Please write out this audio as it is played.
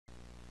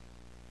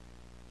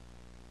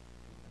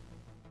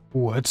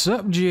What's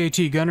up,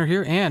 GAT Gunner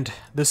here, and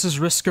this is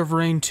Risk of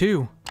Rain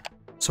 2.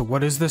 So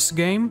what is this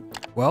game?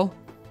 Well,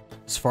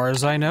 as far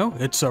as I know,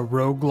 it's a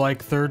roguelike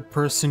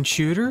third-person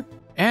shooter,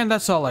 and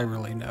that's all I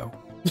really know.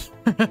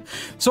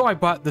 So I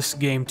bought this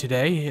game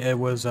today. It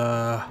was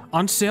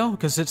on sale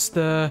because it's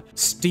the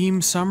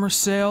Steam Summer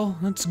Sale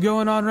that's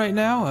going on right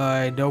now.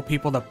 I know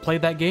people that play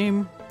that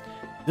game,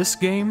 this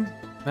game,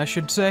 I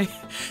should say,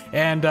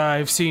 and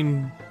I've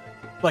seen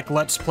like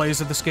Let's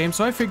Plays of this game,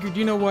 so I figured,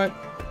 you know what?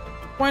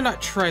 Why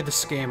not try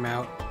this game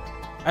out?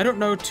 I don't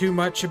know too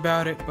much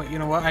about it, but you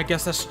know what? I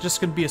guess that's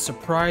just gonna be a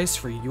surprise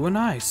for you and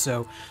I.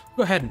 So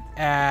go ahead and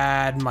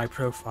add my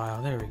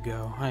profile. There we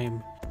go. I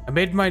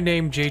made my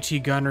name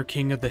JT Gunner,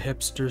 King of the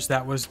Hipsters.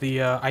 That was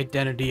the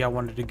identity I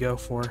wanted to go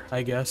for,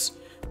 I guess.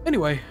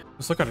 Anyway,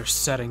 let's look at our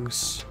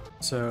settings.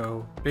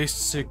 So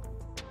basic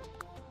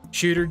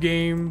shooter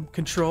game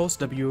controls: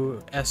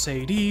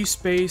 WSAD,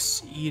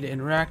 space, E to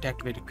interact,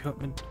 activate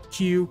equipment,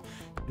 Q,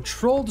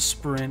 control to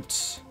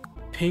sprint.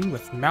 Ping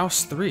with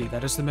mouse 3,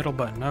 that is the middle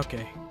button.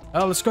 Okay.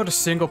 Let's go to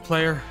single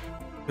player,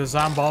 because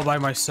I'm all by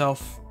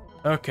myself.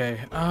 Okay,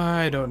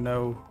 I don't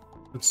know.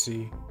 Let's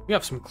see. We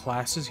have some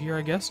classes here,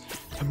 I guess.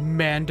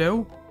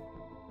 Commando,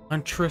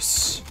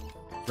 Huntress,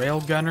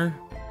 Railgunner.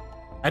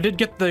 I did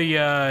get the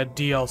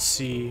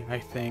DLC, I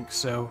think,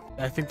 so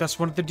I think that's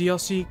one of the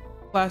DLC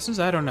classes.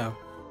 I don't know.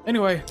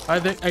 Anyway, I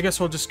guess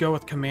we'll just go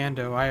with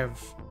Commando. I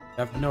have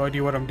no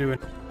idea what I'm doing.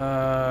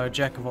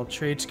 Jack of all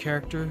trades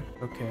character.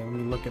 Okay, let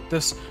me look at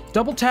this.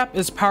 Double tap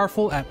is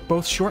powerful at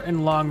both short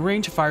and long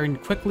range, firing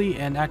quickly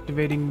and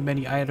activating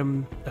many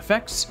item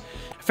effects.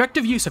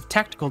 Effective use of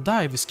tactical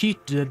dive is key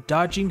to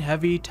dodging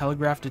heavy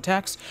telegraphed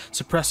attacks.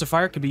 Suppressive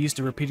fire can be used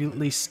to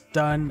repeatedly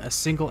stun a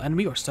single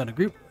enemy or stun a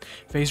group.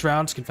 Phase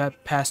rounds can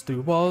pass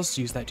through walls.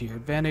 Use that to your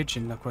advantage.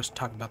 And of course,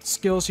 talking about the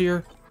skills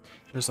here.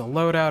 There's a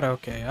loadout.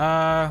 Okay,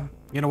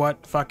 you know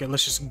what? Fuck it.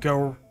 Let's just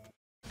go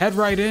head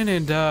right in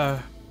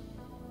and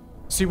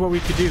see what we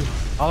could do.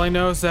 All I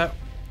know is that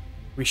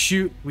we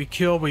shoot, we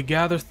kill, we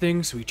gather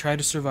things, we try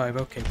to survive.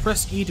 Okay,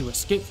 press E to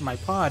escape from my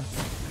pod.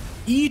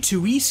 E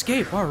to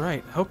escape.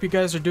 Alright, hope you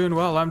guys are doing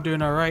well. I'm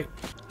doing alright.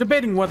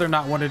 Debating whether or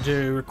not I wanted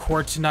to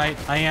record tonight.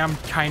 I am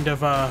kind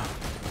of,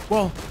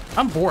 well,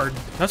 I'm bored.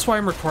 That's why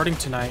I'm recording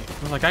tonight.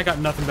 Like, I got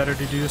nothing better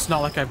to do. It's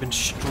not like I've been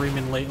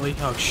streaming lately.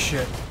 Oh,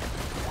 shit.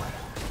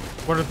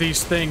 What are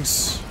these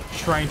things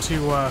trying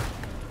to,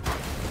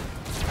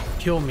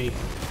 kill me?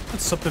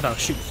 That's something that'll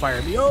shoot fire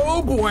at me.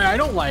 Oh boy, I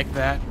don't like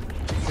that.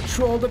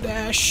 Control the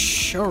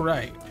dash.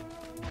 Alright.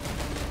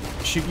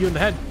 Shoot you in the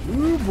head.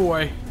 Ooh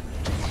boy.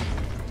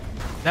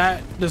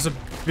 That is a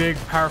big,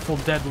 powerful,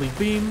 deadly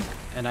beam,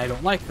 and I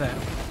don't like that.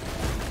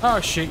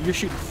 Oh shit, you're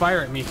shooting fire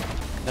at me.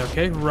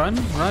 Okay, run,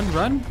 run,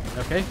 run.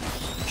 Okay.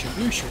 Shoot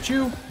you, shoot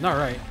you.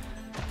 Alright.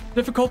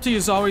 Difficulty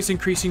is always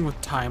increasing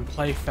with time.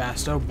 Play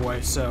fast. Oh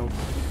boy, so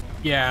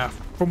yeah,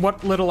 from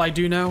what little I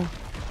do know,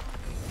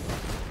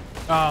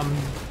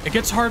 it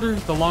gets harder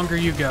the longer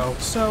you go,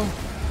 so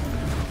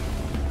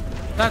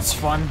that's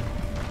fun.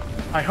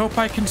 I hope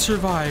I can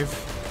survive.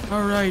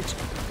 Alright.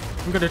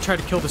 I'm gonna try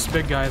to kill this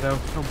big guy, though.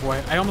 Oh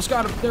boy, I almost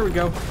got him. There we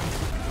go.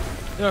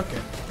 Okay.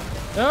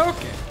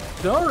 Okay.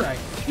 Alright.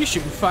 He's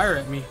shooting fire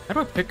at me. How do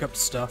I pick up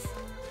stuff?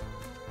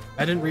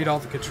 I didn't read all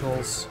the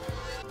controls.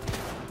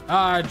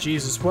 Ah,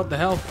 Jesus, what the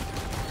hell?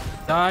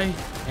 Die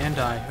and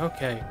die.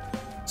 Okay.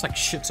 It's like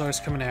shit's always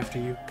coming after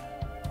you.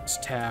 It's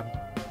tab.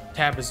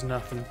 Tab is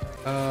nothing.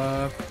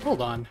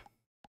 Hold on.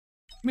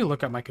 Let me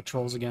look at my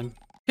controls again.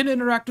 Can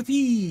interact with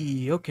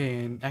E.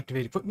 Okay, and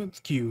activate equipment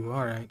with Q.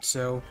 Alright,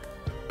 so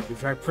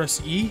if I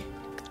press E,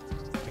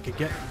 I could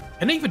get...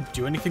 Can I even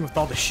do anything with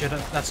all the shit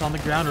that's on the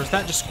ground, or is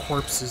that just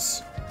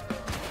corpses? I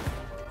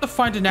have to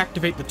find and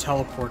activate the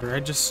teleporter. I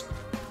just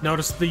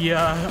noticed the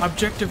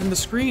objective in the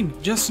screen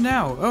just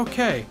now.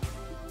 Okay.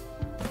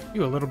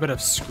 Do a little bit of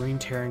screen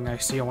tearing, I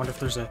see. I wonder if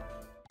there's a...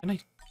 Can I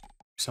do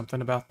something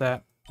about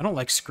that? I don't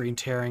like screen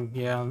tearing.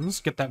 Yeah, let's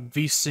get that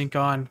V-Sync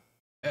on.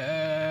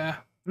 Now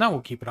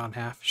we'll keep it on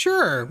half.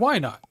 Sure, why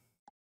not?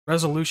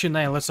 Resolution,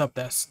 hey, let's up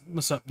this.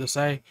 Let's up this.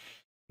 I'm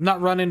not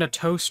running a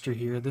toaster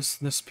here. This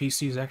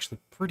PC is actually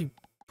pretty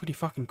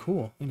fucking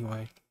cool.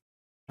 Anyway.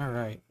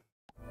 Alright.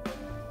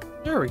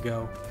 There we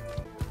go.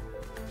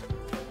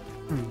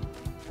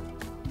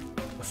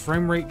 The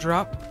frame rate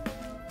drop?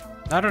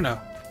 I don't know.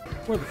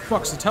 Where the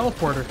fuck's the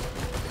teleporter?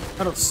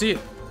 I don't see it.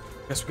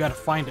 Guess we gotta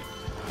find it.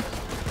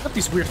 Got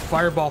these weird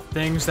fireball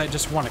things that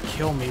just want to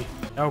kill me.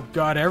 Oh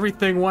god,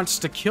 everything wants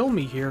to kill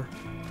me here.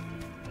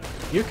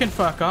 You can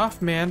fuck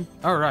off, man.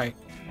 Alright.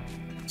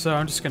 So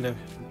I'm just gonna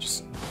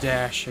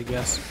dash, I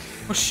guess.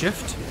 Oh,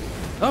 shift?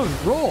 Oh,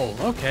 roll.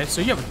 Okay,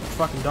 so you have a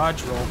fucking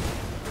dodge roll.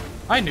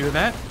 I knew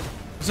that,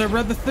 because I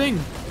read the thing.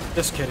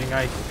 Just kidding,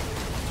 I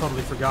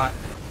totally forgot.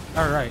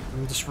 Alright,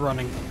 I'm just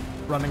running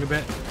a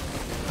bit.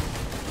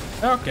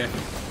 Okay.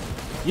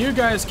 You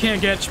guys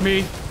can't catch me.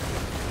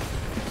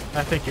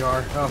 I think you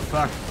are. Oh,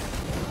 fuck.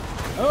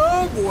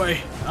 Oh,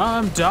 boy.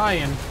 I'm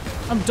dying.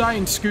 I'm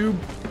dying, Scoob.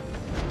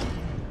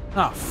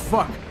 Ah,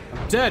 fuck.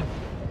 I'm dead.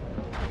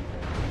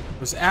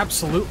 was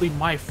absolutely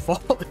my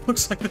fault. It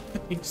looks like the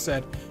thing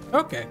said.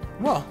 Okay,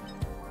 well.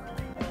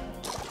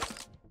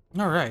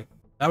 Alright.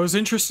 That was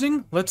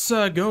interesting. Let's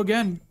go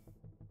again.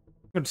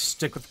 I'm gonna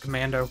stick with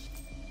Commando.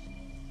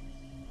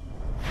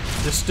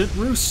 Distant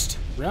Roost.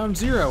 Round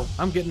 0.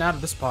 I'm getting out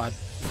of this pod.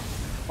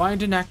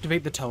 Find and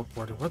activate the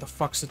teleporter. Where the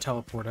fuck's the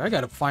teleporter? I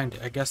gotta find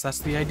it. I guess that's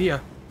the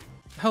idea.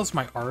 The hell's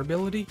my R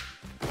ability?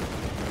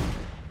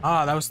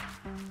 Ah, that was...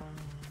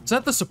 Is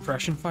that the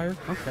suppression fire?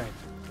 Okay.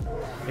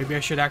 Maybe I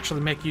should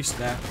actually make use of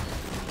that.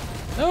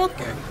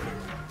 Okay.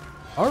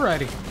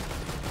 Alrighty.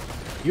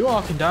 You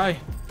all can die.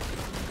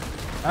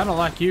 I don't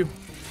like you.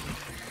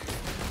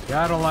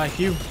 Yeah, I don't like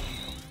you.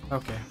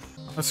 Okay.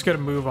 Let's get a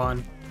move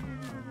on.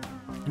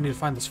 I need to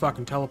find this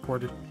fucking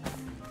teleporter.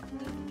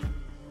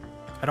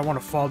 I don't want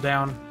to fall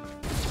down.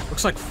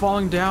 Looks like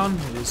falling down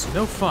is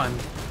no fun.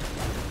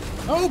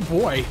 Oh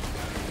boy!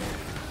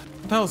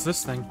 What the hell is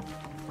this thing?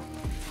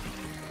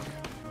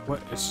 What?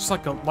 It's just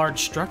like a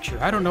large structure.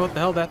 I don't know what the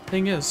hell that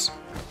thing is.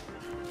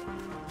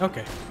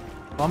 Okay.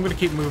 Well, I'm gonna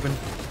keep moving.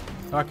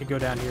 Oh, I could go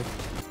down here.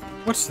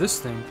 What's this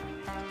thing?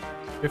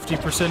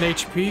 50%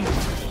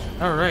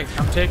 HP? Alright,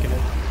 I'm taking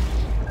it.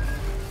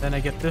 Then I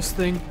get this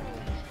thing.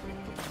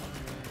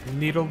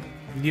 Needle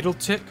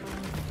tick.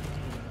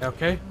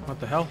 Okay, what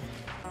the hell?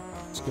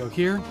 Let's go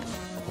here.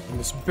 Open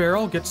this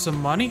barrel, get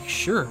some money.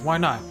 Sure, why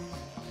not?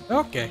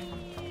 Okay.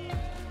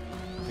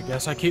 I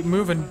guess I keep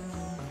moving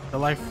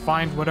till I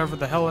find whatever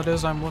the hell it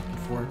is I'm looking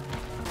for.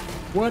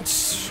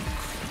 What's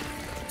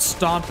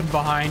stomping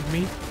behind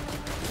me?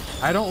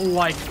 I don't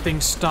like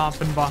things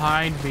stomping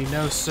behind me,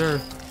 no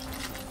sir.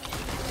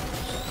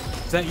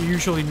 That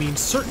usually means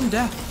certain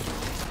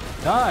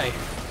death. Die.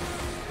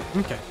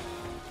 Okay.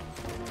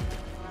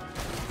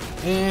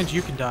 And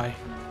you can die.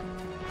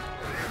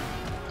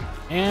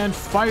 And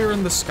fire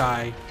in the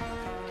sky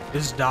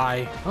is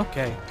die.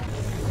 Okay.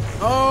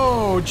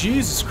 Oh,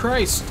 Jesus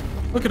Christ.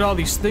 Look at all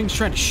these things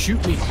trying to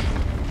shoot me.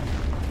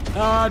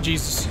 Ah,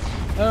 Jesus.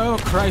 Oh,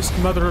 Christ,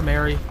 Mother of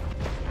Mary.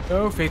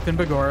 Oh, Faith in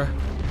Begorra.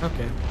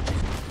 Okay.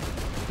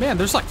 Man,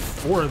 there's like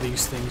 4 of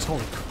these things.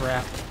 Holy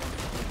crap.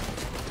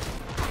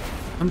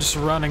 I'm just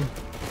running.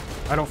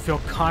 I don't feel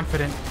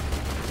confident.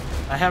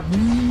 I have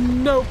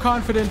no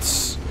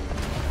confidence.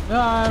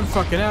 I'm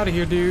fucking out of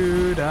here,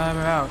 dude. I'm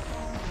out.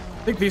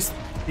 I think these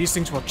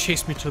things will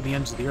chase me to the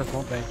ends of the earth,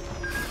 won't they?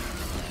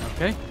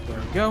 Okay, there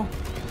we go.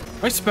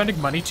 Am I spending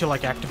money to,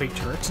 like, activate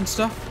turrets and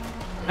stuff?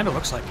 Kinda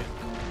looks like it.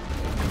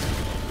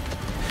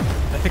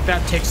 I think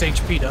that takes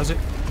HP, does it?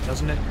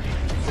 Doesn't it?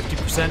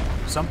 50%?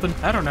 Something?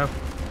 I don't know.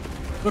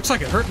 Looks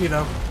like it hurt me,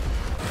 though.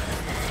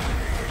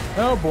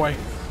 Oh, boy.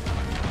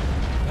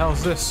 What the hell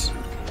is this?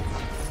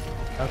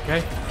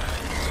 Okay.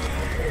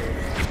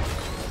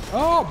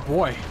 Oh,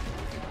 boy.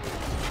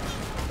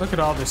 Look at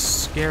all this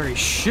scary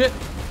shit.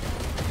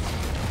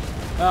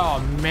 Oh,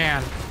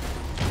 man.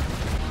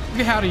 Look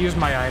at how to use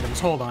my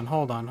items. Hold on.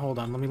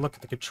 Let me look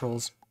at the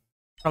controls.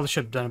 Probably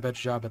should have done a better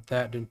job at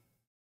that, didn't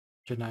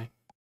I?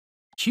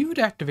 Q would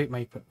activate my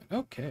equipment.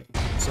 Okay.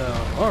 So,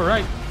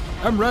 alright.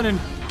 I'm running.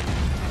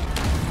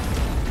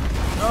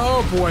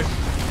 Oh, boy.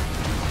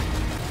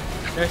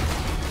 Okay.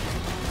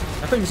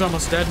 That thing's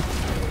almost dead.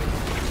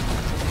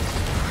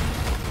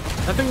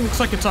 That thing looks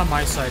like it's on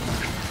my side.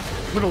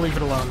 I'm gonna leave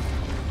it alone.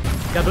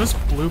 Yeah, those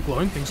blue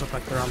glowing things look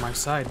like they're on my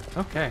side.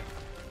 Okay.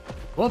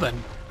 Well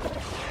then.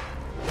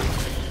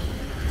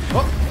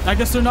 Oh, I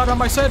guess they're not on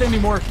my side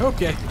anymore.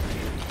 Okay.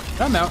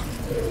 I'm out.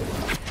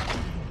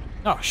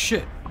 Oh,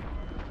 shit.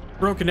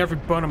 Broken every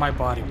bone in my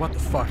body. What the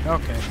fuck?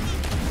 Okay.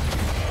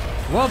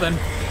 Well then.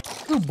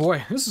 Oh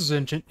boy, this is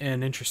an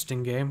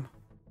interesting game.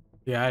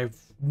 Yeah, I have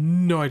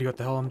no idea what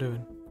the hell I'm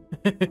doing.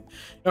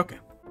 Okay.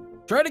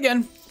 Try it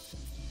again.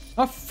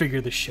 I'll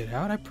figure this shit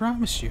out, I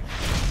promise you.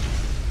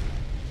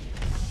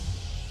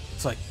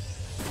 It's like,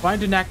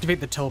 find and activate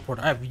the teleporter.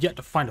 I have yet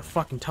to find a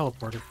fucking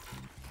teleporter.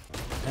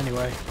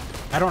 Anyway,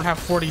 I don't have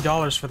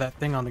 $40 for that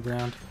thing on the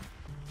ground.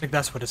 I think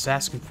that's what it's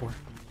asking for.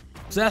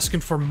 It's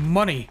asking for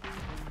money.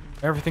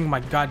 Everything in my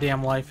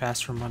goddamn life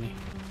asks for money.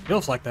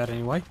 Feels like that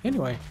anyway.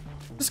 Anyway,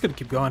 just gonna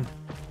keep going.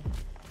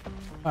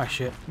 Ah,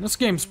 shit. This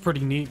game's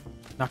pretty neat,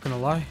 not gonna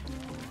lie.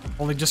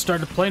 Only just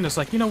started playing this,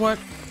 like, you know what?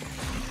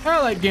 I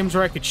like games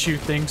where I could shoot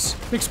things.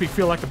 Makes me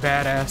feel like a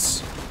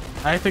badass.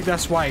 I think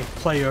that's why I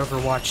play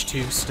Overwatch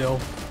 2 still.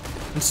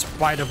 In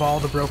spite of all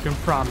the broken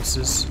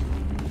promises.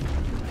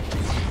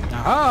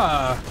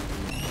 Aha!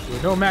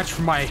 You're no match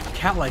for my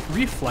cat-like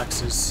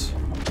reflexes.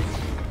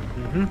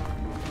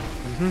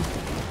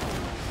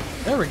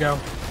 There we go.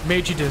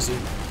 Made you dizzy.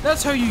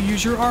 That's how you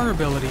use your R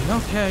ability.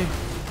 Okay.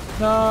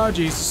 Oh,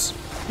 Jesus.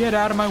 Get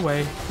out of my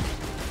way.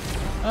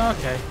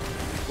 Okay.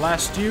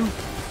 Blast you.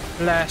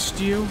 Blast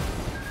you.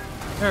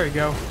 There we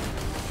go.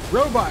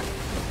 Robot!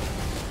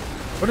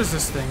 What is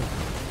this thing?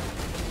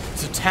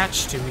 It's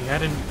attached to me. I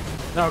didn't...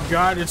 Oh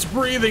god, it's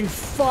breathing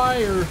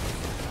fire!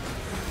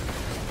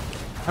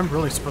 I'm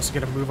really supposed to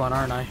get a move on,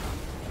 aren't I?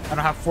 I don't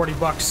have 40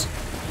 bucks.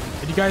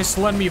 Did you guys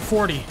lend me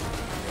 40?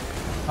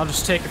 I'll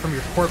just take it from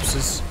your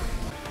corpses.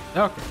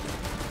 Okay.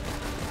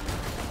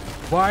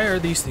 Why are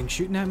these things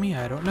shooting at me?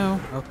 I don't know.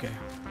 Okay.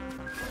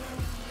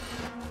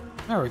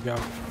 There we go.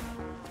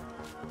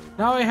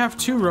 Now I have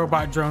 2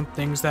 robot drone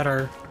things that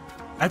are...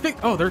 I think...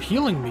 Oh, they're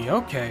healing me.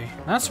 Okay.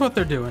 That's what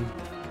they're doing.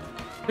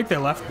 I think they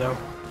left, though.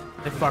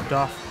 They fucked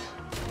off.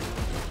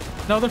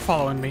 No, they're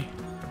following me.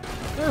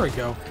 There we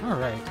go.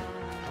 Alright.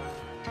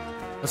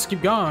 Let's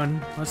keep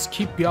going. Let's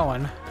keep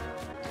going.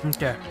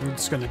 Okay. I'm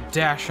just gonna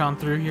dash on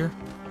through here.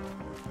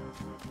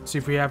 See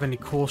if we have any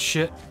cool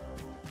shit.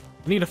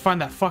 I need to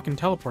find that fucking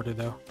teleporter,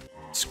 though.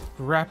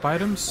 Scrap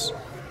items?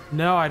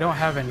 No, I don't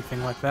have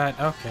anything like that.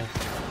 Okay.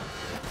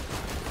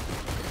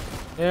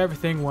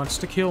 Everything wants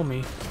to kill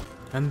me.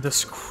 And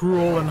this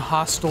cruel and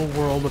hostile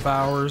world of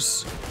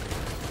ours.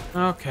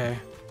 Okay.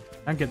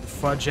 I can get the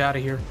fudge out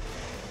of here.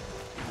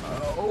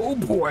 Oh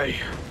boy.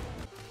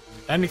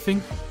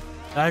 Anything?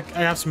 I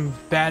got some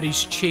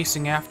baddies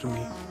chasing after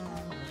me.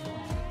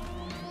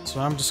 So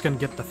I'm just gonna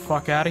get the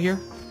fuck out of here.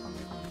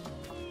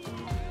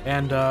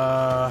 And,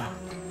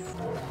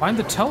 find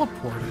the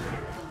teleporter.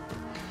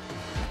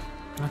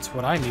 That's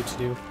what I need to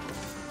do.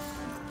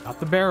 Not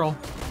the barrel.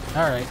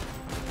 Alright.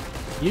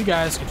 You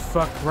guys can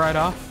fuck right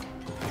off.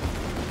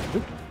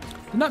 Oop.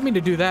 Did not mean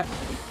to do that.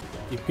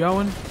 Keep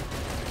going.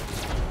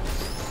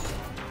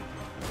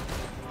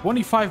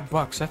 25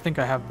 bucks. I think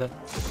I have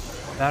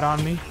that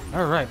on me.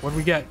 Alright, what do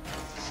we get?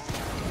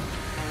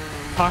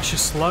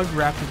 Cautious slug,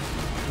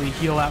 rapidly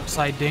heal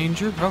outside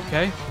danger.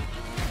 Okay.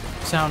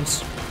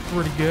 Sounds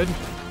pretty good.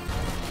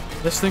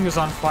 This thing is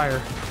on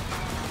fire.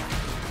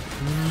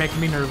 Making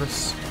me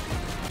nervous.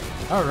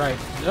 Alright,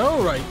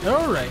 alright,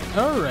 alright,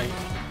 alright.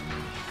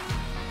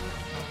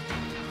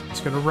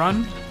 Just gonna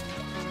run.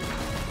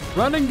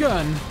 Run and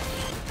gun.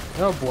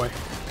 Oh boy.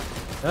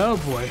 Oh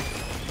boy.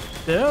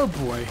 Oh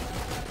boy.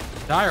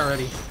 Die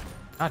already.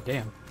 God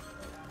damn.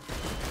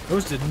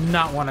 Those did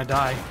not want to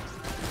die.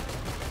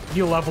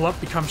 You level up,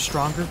 become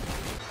stronger.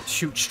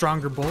 Shoot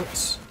stronger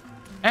bullets.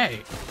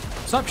 Hey!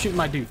 Stop shooting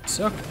my dudes.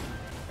 Okay.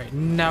 Alright,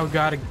 now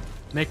gotta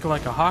make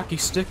like a hockey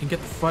stick and get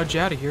the fudge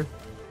out of here.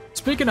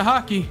 Speaking of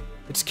hockey,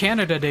 it's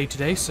Canada Day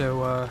today,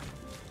 so,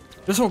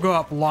 this will go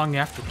up long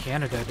after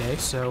Canada Day,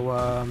 so,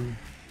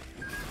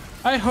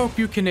 I hope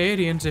you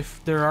Canadians,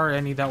 if there are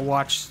any that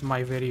watch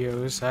my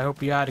videos, I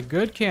hope you had a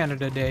good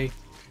Canada Day.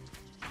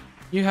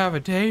 You have a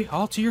day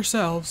all to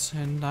yourselves,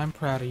 and I'm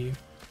proud of you.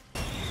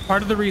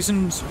 Part of the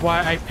reasons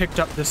why I picked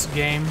up this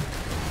game,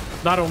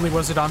 not only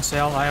was it on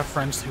sale, I have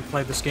friends who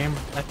play this game.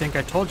 I think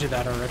I told you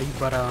that already,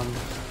 but,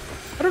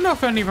 I don't know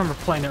if any of them are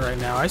playing it right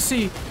now. I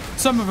see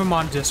some of them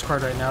on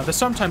Discord right now.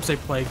 Sometimes they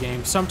play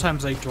games,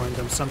 sometimes I join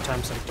them,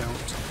 sometimes I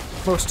don't.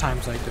 Most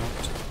times I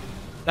don't.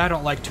 I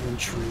don't like to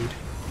intrude.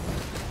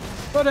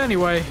 But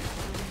anyway,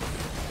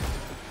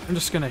 I'm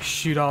just gonna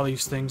shoot all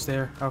these things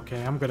there.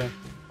 Okay, I'm gonna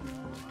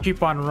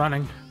keep on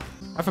running.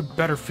 I have a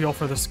better feel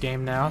for this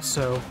game now,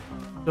 so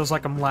feels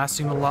like I'm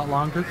lasting a lot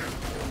longer.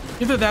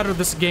 Either that or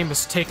this game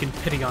has taken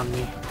pity on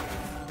me.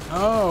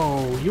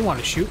 Oh, you want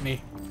to shoot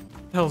me?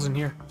 What the hell's in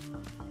here?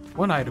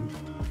 One item.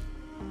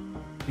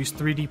 Use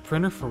 3D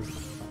printer for...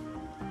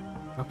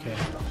 Okay.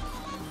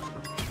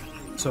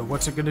 So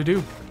what's it gonna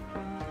do?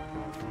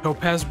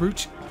 Topaz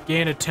brooch.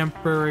 Gain a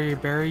temporary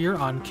barrier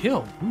on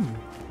kill.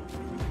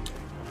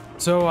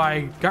 So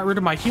I got rid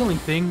of my healing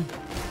thing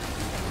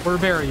for a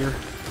barrier.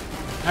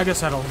 I guess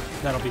that'll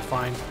be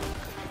fine.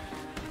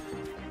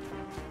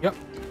 Yep.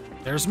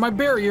 There's my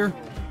barrier.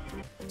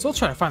 So I'll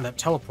try to find that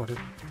teleporter.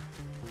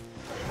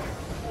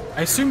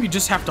 I assume you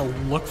just have to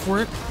look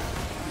for it.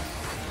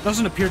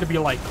 Doesn't appear to be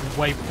like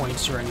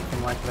waypoints or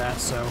anything like that,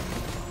 so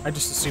I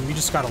just assume you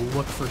just gotta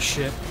look for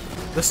shit.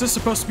 This is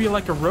supposed to be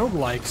like a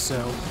roguelike,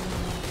 so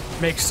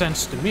makes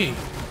sense to me.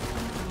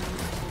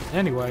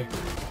 Anyway,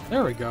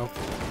 there we go.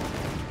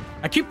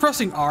 I keep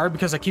pressing R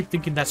because I keep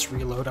thinking that's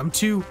reload. I'm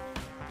too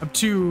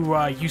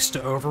used to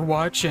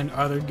Overwatch and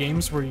other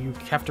games where you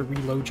have to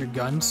reload your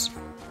guns.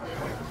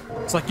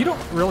 It's like you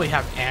don't really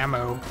have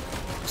ammo.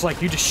 It's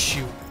like you just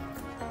shoot.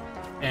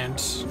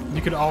 And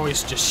you could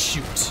always just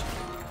shoot.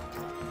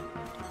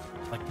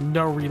 Like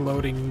no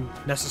reloading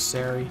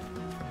necessary.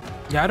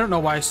 Yeah, I don't know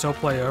why I still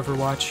play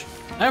Overwatch.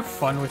 I have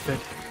fun with it.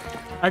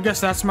 I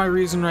guess that's my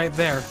reason right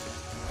there.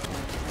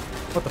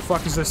 What the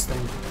fuck is this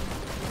thing?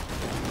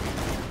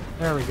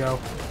 There we go.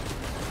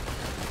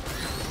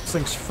 This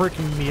thing's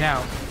freaking me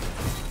out.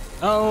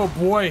 Oh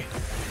boy.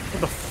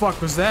 What the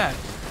fuck was that?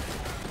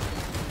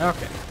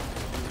 Okay.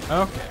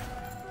 Okay.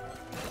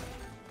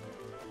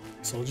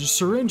 Soldier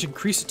syringe,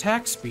 increase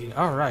attack speed.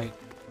 Alright.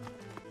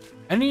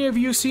 Any of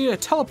you see a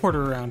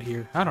teleporter around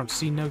here? I don't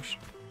see nothing.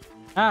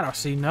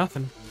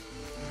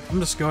 I'm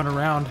just going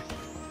around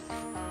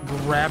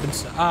grabbing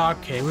stuff.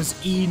 Okay, it was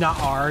E, not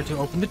R, to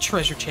open the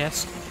treasure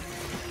chest.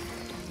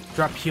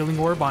 Drop healing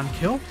orb on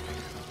kill.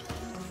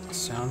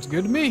 Sounds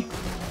good to me.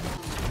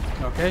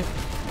 Okay.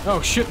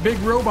 Oh shit, big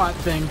robot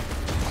thing.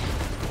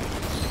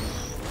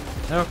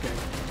 Okay,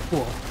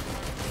 cool.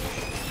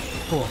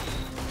 Cool.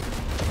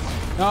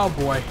 Oh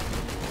boy.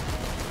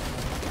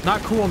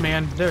 Not cool,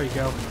 man. There you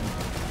go.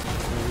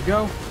 There we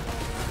go.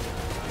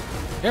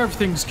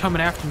 Everything's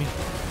coming after me.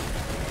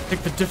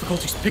 think the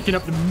difficulty's picking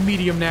up to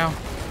medium now.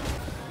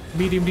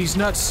 Medium these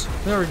nuts.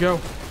 There we go.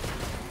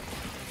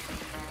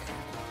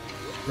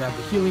 Grab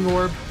the healing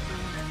orb.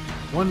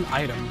 One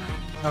item.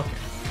 Okay.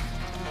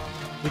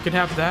 We can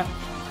have that.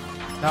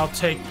 I'll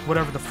take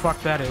whatever the fuck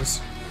that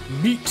is.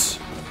 Meat.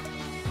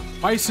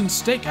 Bison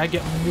steak. I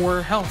get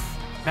more health.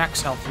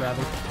 Max health,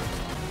 rather.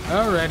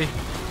 Alrighty.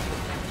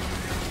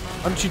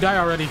 Why don't you die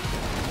already?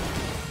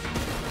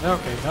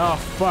 Okay. Oh,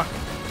 fuck.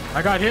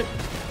 I got hit.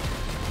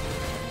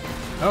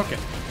 Okay.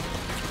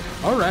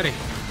 Alrighty.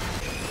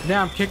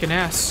 Now I'm kicking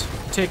ass.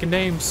 Taking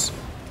names.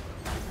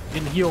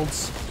 Getting healed.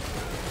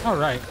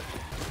 Alright.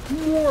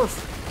 More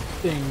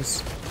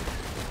things.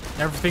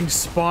 Everything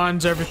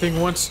spawns. Everything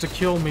wants to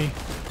kill me.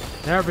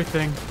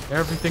 Everything.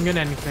 Everything and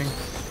anything.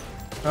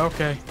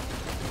 Okay.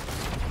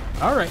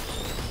 Alright.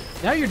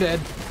 Now you're dead.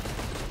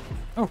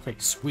 Okay,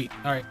 sweet.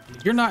 Alright.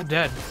 You're not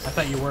dead. I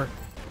thought you were.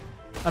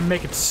 I'm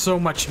making so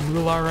much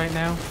moolah right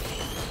now.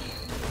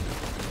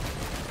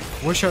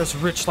 Wish I was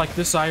rich like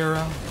this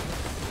IRL.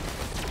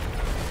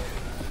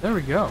 There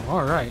we go.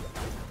 Alright.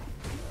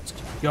 Let's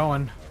keep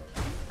going.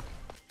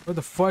 Where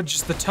the fudge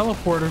is the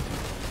teleporter?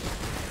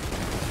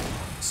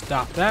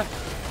 Stop that.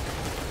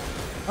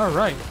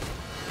 Alright.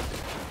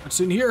 What's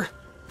in here?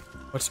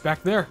 What's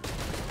back there?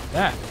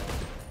 That.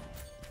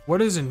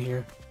 What is in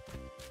here?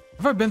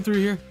 Have I been through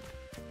here?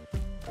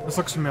 This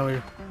looks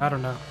familiar. I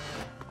don't know.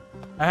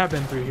 I have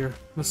been through here.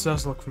 This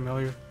does look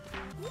familiar.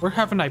 Where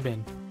haven't I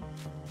been?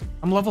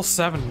 I'm level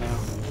 7 now.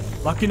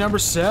 Lucky number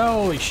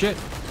holy shit.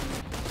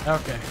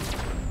 Okay.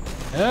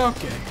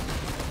 Okay.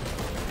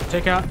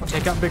 Take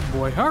out big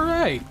boy.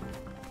 Alright.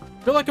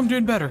 Feel like I'm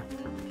doing better.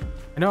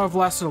 I know I've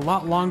lasted a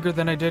lot longer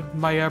than I did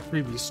my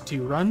previous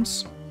 2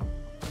 runs.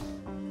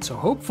 So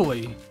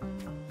hopefully,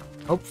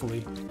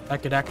 I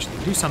could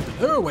actually do something.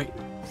 Oh, wait.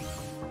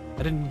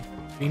 I didn't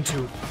mean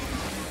to.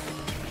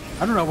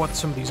 I don't know what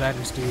some of these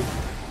items do.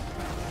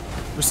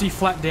 Receive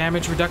flat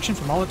damage reduction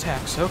from all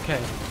attacks. Okay.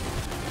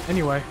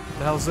 Anyway, what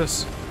the hell is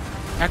this?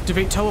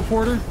 Activate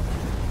teleporter?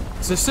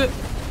 Is this it?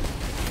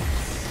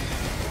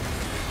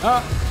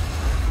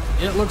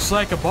 It looks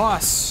like a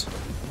boss.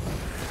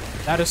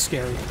 That is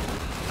scary.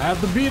 I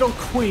have the Beetle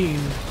Queen.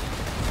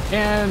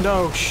 And,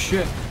 oh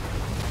shit.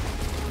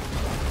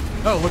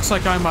 Oh, looks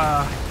like I'm,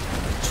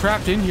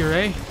 trapped in here,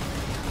 eh?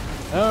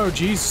 Oh,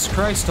 Jesus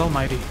Christ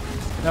almighty.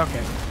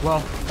 Okay,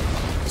 well,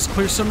 let's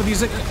clear some of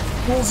these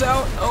wolves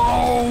out.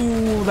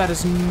 Oh, that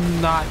is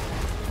not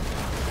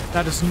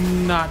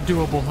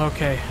doable.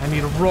 Okay, I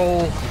need to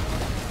roll.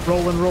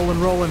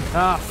 Rolling.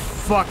 Ah,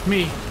 fuck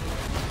me.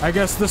 I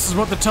guess this is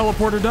what the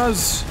teleporter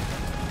does.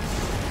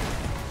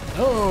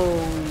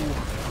 Oh.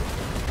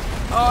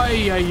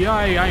 Ay,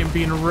 I am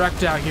being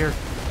wrecked out here.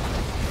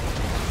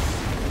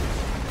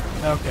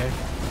 Okay.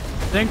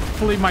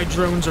 Thankfully, my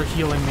drones are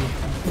healing me.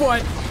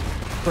 But,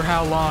 for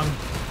how long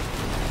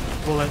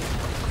will it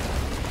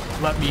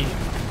let me...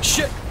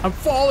 Shit! I'm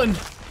falling!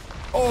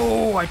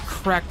 Oh, I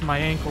cracked my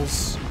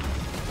ankles.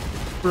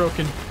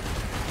 Broken.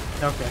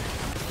 Okay.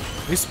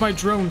 At least my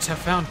drones have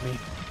found me.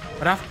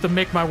 But I have to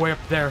make my way up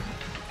there.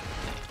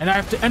 And I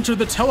have to enter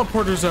the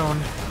teleporter zone.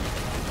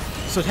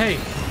 So, hey,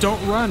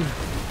 don't run. You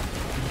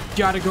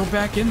gotta go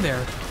back in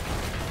there.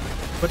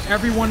 But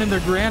everyone and their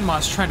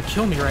grandma's trying to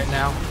kill me right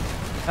now.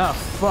 Oh,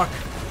 fuck.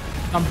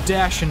 I'm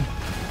dashing.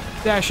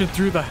 Dashing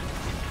through the...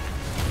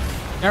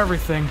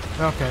 everything.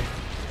 Okay.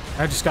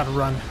 I just gotta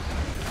run.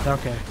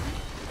 Okay.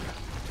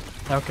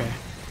 Okay.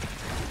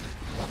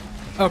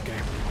 Okay.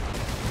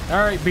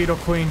 Alright, Beetle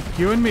Queen.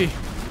 You and me.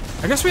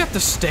 I guess we have to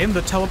stay in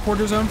the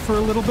teleporter zone for a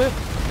little bit.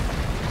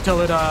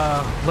 Until it,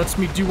 lets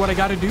me do what I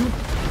gotta do.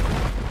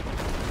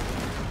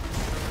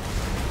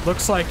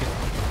 Looks like it.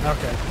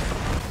 Okay.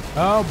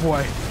 Oh,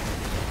 boy.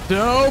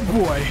 Oh,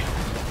 boy.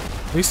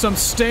 At least I'm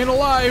staying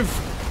alive.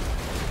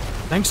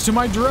 Thanks to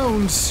my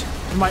drones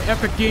and my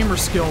epic gamer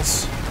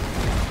skills.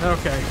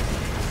 Okay.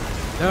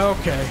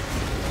 Okay.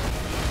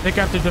 I think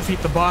I have to defeat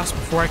the boss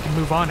before I can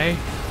move on, eh?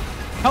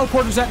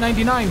 Teleporter's at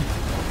 99.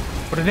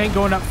 But it ain't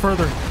going up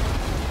further.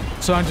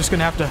 So I'm just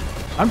gonna have to...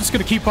 I'm just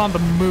gonna keep on the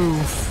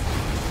move.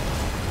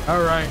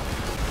 Alright.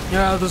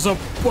 Yeah, there's a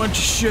bunch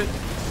of shit.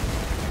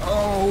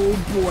 Oh,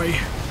 boy.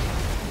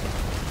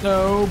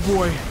 Oh,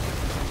 boy.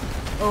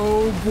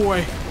 Oh,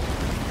 boy.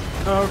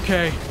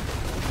 Okay.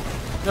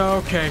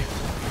 Okay.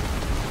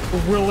 We're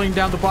whittling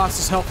down the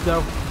boss's health,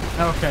 though.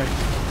 Okay.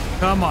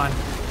 Come on.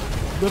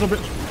 A little bit.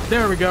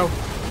 There we go.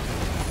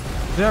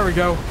 There we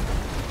go.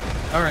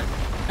 Alright.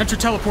 Enter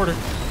teleporter.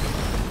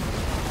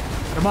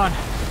 Come on.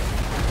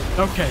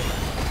 Okay.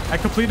 I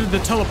completed the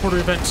teleporter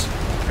event.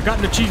 I got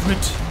an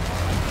achievement.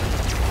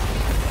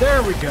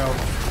 There we go.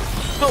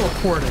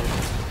 Teleported.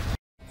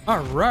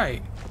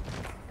 Alright.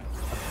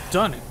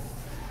 Done it.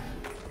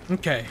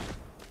 Okay.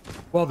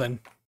 Well then.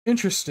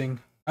 Interesting.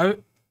 I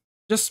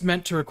just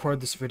meant to record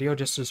this video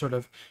just to sort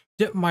of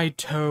dip my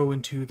toe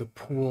into the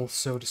pool,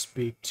 so to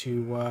speak,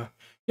 to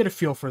get a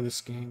feel for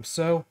this game.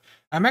 So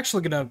I'm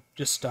actually gonna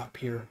just stop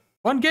here.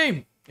 Fun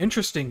game.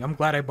 Interesting. I'm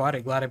glad I bought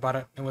it. Glad I bought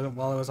it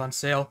while it was on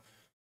sale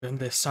in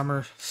the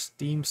summer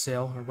Steam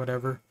sale or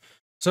whatever.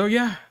 So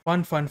yeah,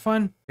 fun, fun,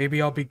 fun. Maybe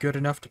I'll be good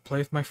enough to play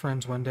with my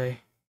friends one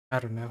day. I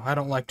don't know. I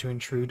don't like to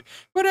intrude.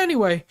 But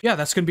anyway, yeah,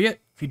 that's gonna be it.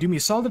 If you do me a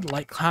solid,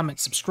 like, comment,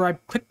 subscribe,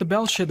 click the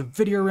bell, share the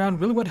video around,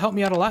 really would help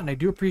me out a lot, and I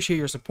do appreciate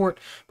your support.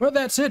 But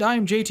that's it. I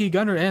am JT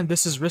Gunner, and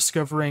this is Risk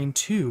of Rain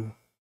 2.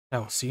 I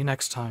will see you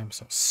next time,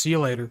 so see you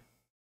later.